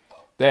plug,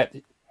 that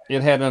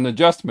it had an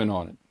adjustment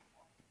on it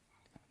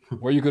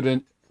where you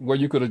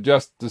could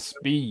adjust the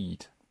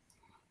speed.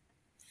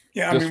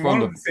 Yeah,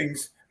 one of the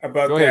things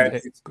about that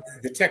is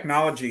the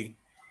technology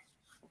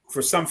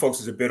for some folks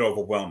is a bit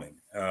overwhelming.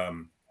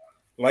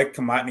 Like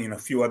Kamatni and a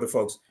few other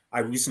folks, I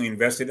recently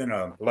invested in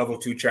a level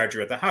 2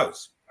 charger at the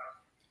house.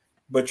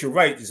 But you're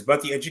right, it's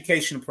about the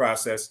education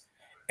process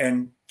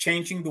and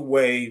changing the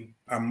way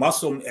our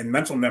muscle and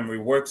mental memory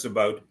works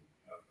about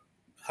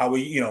how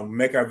we,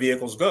 make our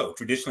vehicles go.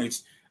 Traditionally,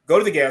 it's go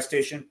to the gas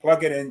station,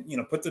 plug it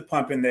in, put the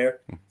pump in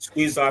there,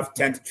 squeeze off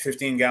 10 to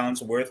 15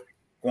 gallons worth,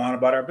 go on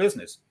about our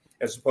business,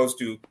 as opposed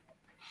to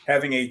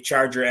having a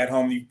charger at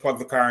home. You plug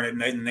the car in at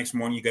night, and the next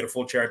morning you get a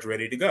full charge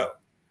ready to go.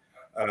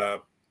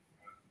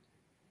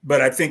 But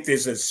I think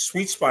there's a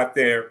sweet spot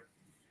there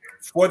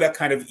for that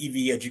kind of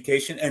EV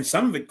education, and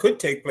some of it could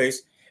take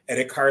place at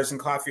a Cars and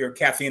Coffee or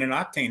Caffeine and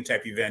Octane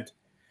type event,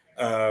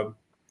 where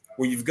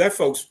you've got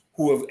folks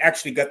who have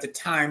actually got the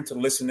time to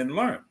listen and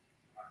learn.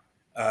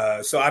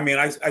 So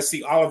I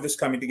see all of this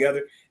coming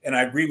together, and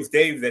I agree with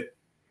Dave that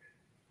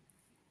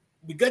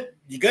you got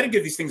to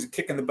give these things a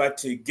kick in the butt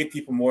to get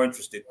people more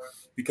interested,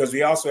 because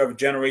we also have a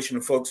generation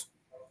of folks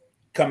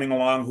coming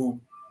along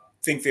who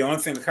think the only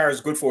thing the car is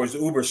good for is the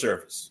Uber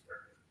service.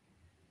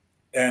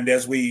 And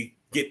as we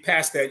get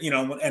past that,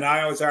 and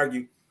I always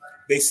argue,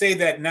 they say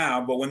that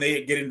now, but when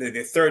they get into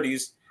their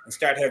 30s and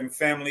start having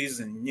families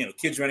and,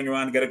 kids running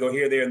around and got to go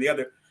here, there, and the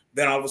other,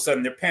 then all of a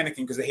sudden they're panicking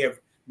because they have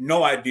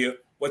no idea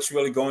what's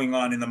really going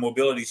on in the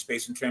mobility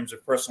space in terms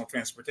of personal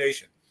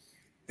transportation.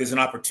 There's an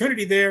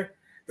opportunity there.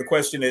 The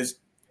question is,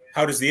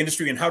 how does the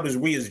industry and how does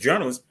we as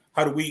journalists,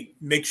 how do we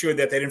make sure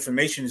that that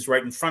information is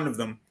right in front of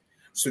them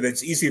so that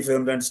it's easy for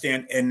them to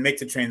understand and make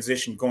the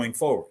transition going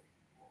forward?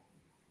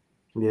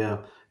 Yeah.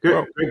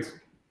 Well,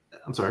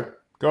 I'm sorry.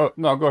 go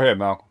ahead,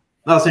 Malcolm.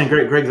 No, I was saying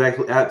Greg's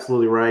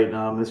absolutely right.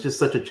 It's just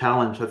such a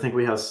challenge. I think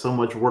we have so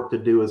much work to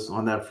do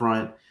on that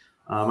front.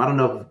 I don't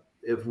know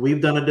if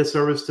we've done a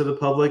disservice to the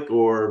public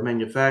or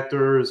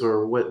manufacturers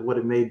or what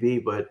it may be,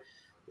 but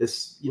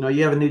it's, you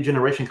have a new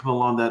generation come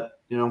along that,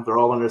 they're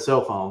all on their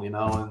cell phone,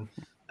 and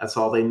that's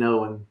all they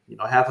know. And,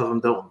 half of them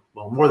don't,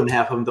 well, more than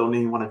half of them don't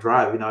even want to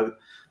drive.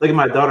 Look at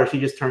my daughter. She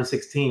just turned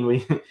 16.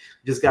 We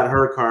just got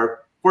her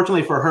car.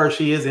 Fortunately for her,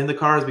 she is into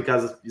cars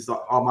because it's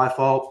all my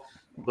fault.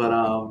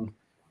 But,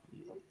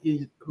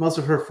 most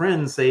of her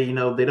friends say, they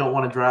don't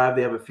want to drive.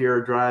 They have a fear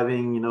of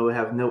driving, they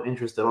have no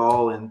interest at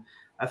all. And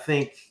I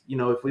think,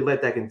 if we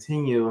let that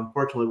continue,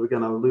 unfortunately, we're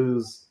going to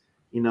lose,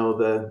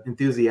 the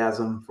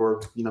enthusiasm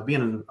for,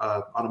 being an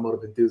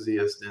automotive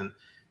enthusiast. And,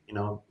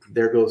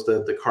 there goes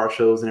the car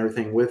shows and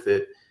everything with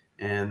it.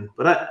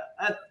 But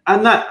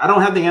I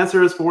don't have the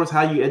answer as far as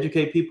how you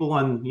educate people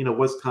on,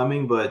 what's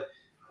coming. But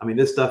I mean,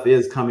 this stuff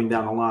is coming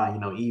down the line.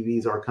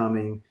 EVs are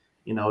coming.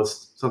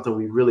 It's something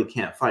we really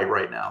can't fight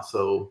right now.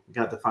 So we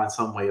got to find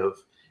some way of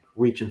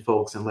reaching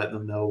folks and letting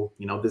them know,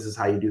 this is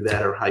how you do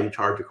that or how you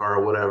charge a car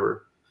or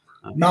whatever.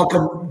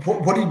 Malcolm,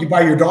 what did you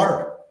buy your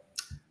daughter?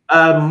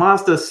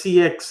 Mazda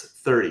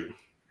CX-30.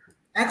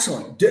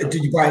 Excellent. Did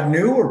you buy it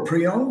new or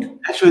pre-owned?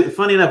 Actually,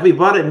 funny enough, we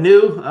bought it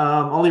new.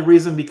 Only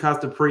reason because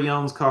the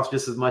pre-owns cost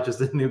just as much as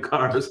the new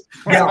cars.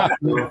 Yeah.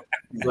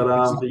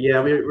 But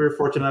yeah, we're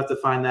fortunate enough to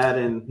find that.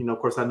 And, of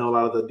course, I know a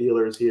lot of the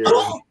dealers here,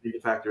 and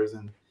manufacturers,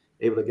 and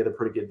able to get a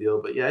pretty good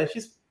deal. But yeah,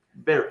 she's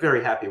very,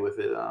 very happy with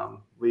it.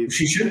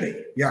 She should be.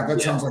 Yeah,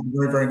 that sounds like a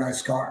very, very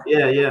nice car.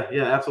 Yeah,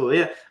 absolutely.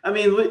 Yeah. I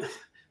mean,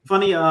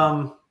 funny.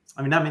 Not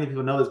many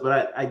people know this,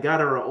 but I got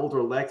her an older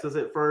Lexus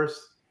at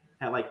first.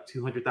 Had like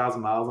 200,000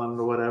 miles on it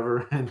or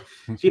whatever, and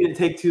she didn't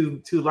take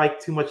too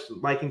much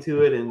liking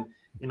to it. And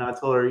I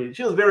told her,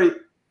 she was very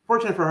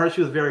fortunate for her.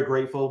 She was very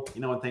grateful,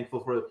 and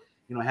thankful for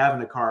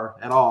having a car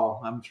at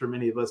all. I'm sure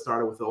many of us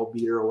started with the old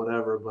beater or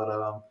whatever,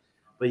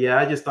 but yeah,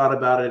 I just thought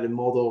about it and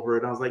mulled over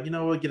it. I was like,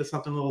 we'll get us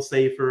something a little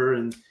safer,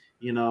 and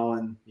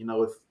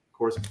with, of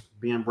course,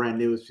 being brand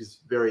new, she's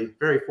very,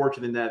 very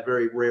fortunate in that.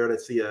 Very rare to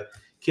see a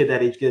kid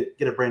that age get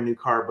a brand new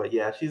car, but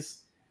yeah, she's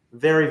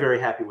very, very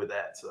happy with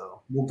that.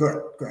 So well,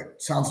 good.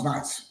 Sounds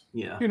nice.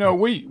 Yeah.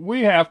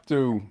 We have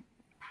to,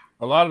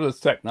 a lot of this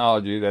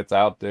technology that's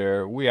out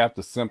there, we have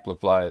to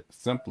simplify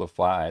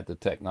the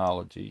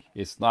technology.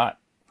 It's not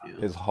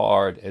as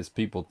hard as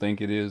people think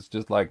it is.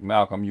 Just like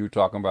Malcolm, you were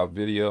talking about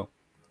video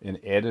and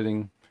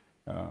editing,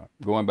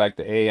 going back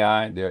to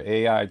AI, there are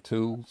AI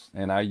tools,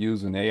 and I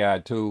use an AI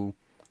tool.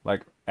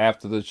 Like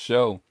after the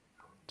show,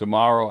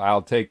 tomorrow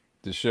I'll take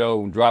the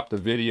show and drop the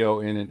video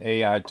in an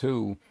AI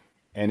tool,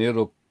 and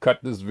it'll cut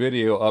this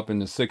video up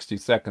into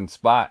 60-second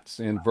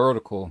spots in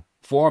vertical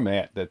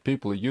format that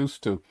people are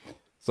used to.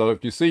 So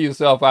if you see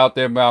yourself out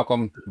there,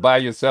 Malcolm, by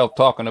yourself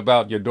talking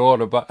about your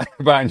daughter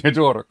buying your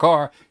daughter a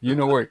car, you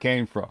know where it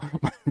came from.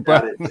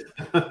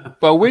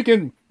 But we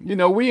can,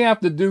 we have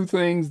to do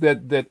things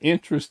that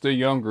interest the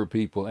younger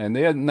people. And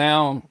they're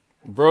now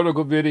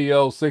vertical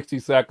video, 60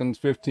 seconds,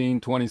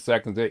 15, 20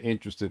 seconds, they're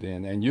interested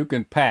in. And you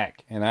can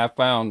pack, and I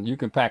found you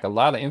can pack a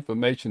lot of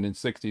information in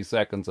 60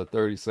 seconds or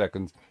 30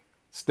 seconds,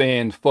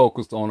 staying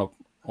focused on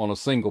a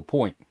single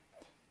point.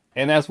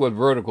 And that's what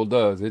vertical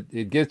does.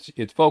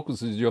 It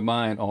focuses your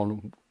mind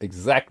on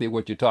exactly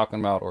what you're talking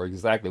about or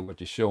exactly what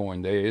you're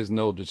showing. There is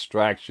no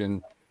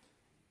distraction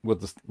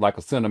with like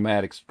a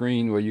cinematic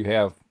screen where you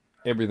have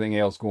everything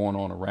else going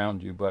on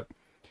around you. But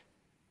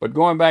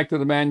going back to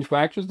the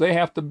manufacturers, they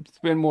have to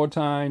spend more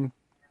time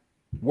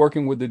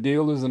working with the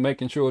dealers and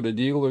making sure the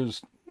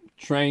dealers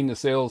train the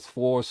sales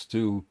force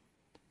to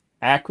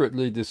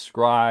accurately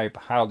describe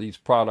how these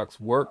products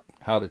work,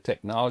 how the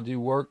technology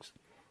works.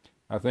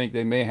 I think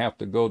they may have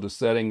to go to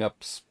setting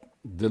up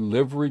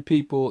delivery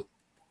people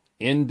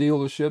in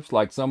dealerships,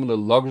 like some of the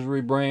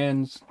luxury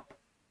brands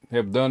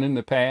have done in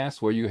the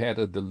past, where you had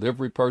a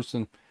delivery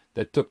person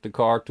that took the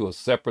car to a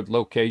separate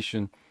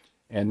location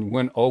and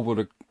went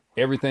over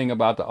everything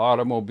about the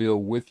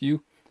automobile with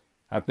you.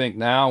 I think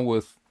now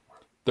with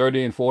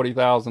 $30,000 and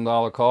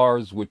 $40,000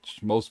 cars, which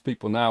most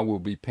people now will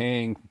be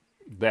paying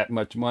that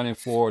much money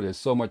for, there's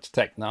so much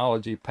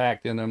technology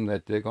packed in them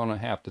that they're going to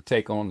have to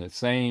take on the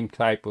same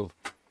type of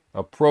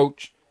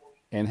approach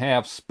and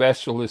have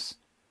specialists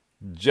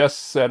just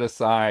set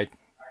aside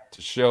to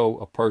show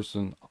a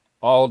person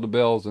all the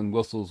bells and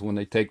whistles when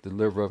they take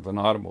delivery of an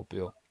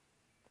automobile.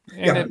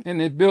 And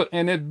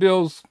it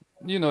builds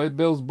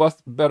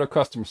better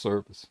customer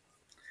service.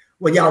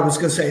 Well, yeah, I was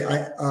going to say,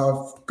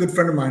 a good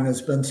friend of mine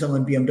has been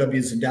selling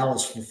BMWs in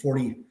Dallas for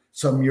 40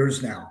 some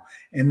years now.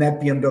 And that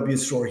BMW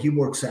store he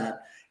works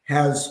at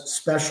has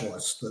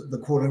specialists, the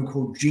quote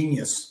unquote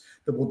genius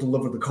that will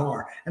deliver the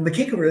car. And the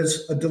kicker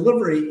is a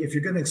delivery, if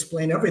you're going to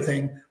explain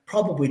everything,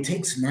 probably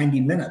takes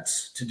 90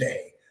 minutes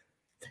today.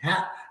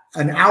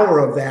 An hour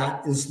of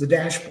that is the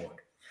dashboard.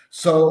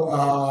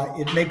 So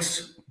it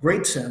makes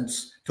great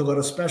sense to let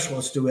a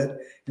specialist do it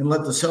and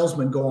let the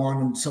salesman go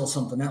on and sell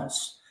something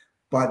else.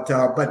 but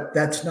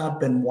that's not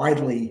been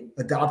widely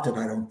adopted,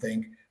 I don't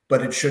think,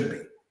 but it should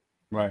be.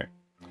 Right.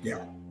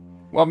 Yeah.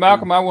 Well,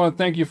 Malcolm, I want to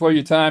thank you for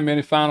your time.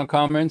 Any final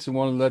comments? You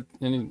want to let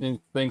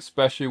anything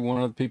special you want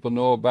to let people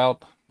know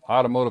about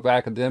Automotive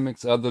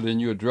Academics, other than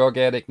you're a drug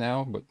addict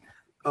now? But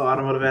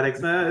Automotive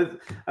Addicts.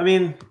 I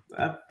mean,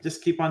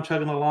 just keep on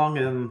chugging along,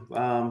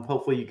 and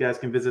hopefully you guys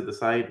can visit the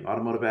site,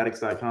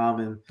 automotiveaddicts.com,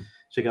 and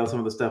check out some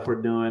of the stuff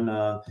we're doing.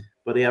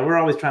 But yeah, we're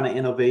always trying to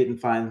innovate and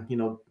find,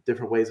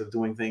 different ways of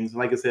doing things.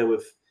 Like I said,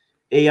 with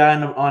AI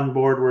on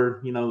board,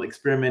 we're,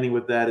 experimenting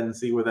with that and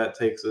see where that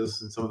takes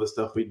us and some of the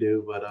stuff we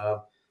do.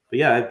 But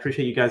yeah, I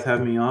appreciate you guys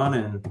having me on,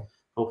 and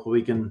hopefully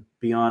we can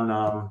be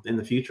on in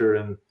the future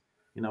and,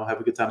 have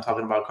a good time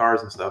talking about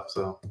cars and stuff.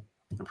 So I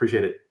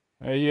appreciate it.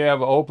 hey, you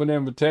have an open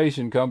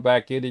invitation. Come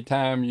back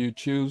anytime you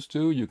choose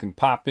to. You can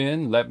pop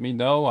in, let me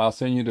know. I'll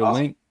send you the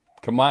Awesome. link.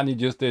 Kamani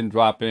just didn't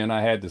drop in.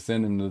 I had to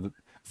send him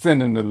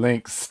the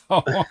links.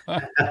 So.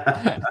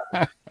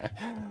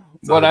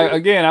 But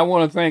I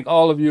want to thank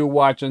all of you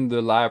watching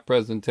the live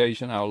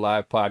presentation, our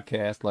live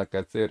podcast. Like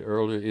I said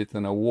earlier, it's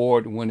an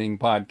award-winning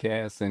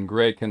podcast, and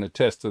Greg can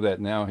attest to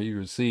that now. He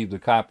received a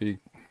copy,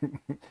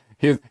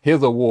 his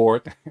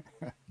award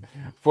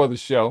for the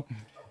show.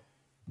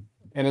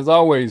 And as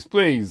always,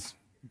 please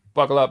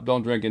buckle up,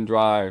 don't drink and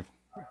drive.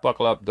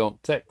 Buckle up,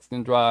 don't text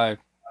and drive.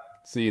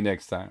 See you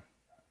next time.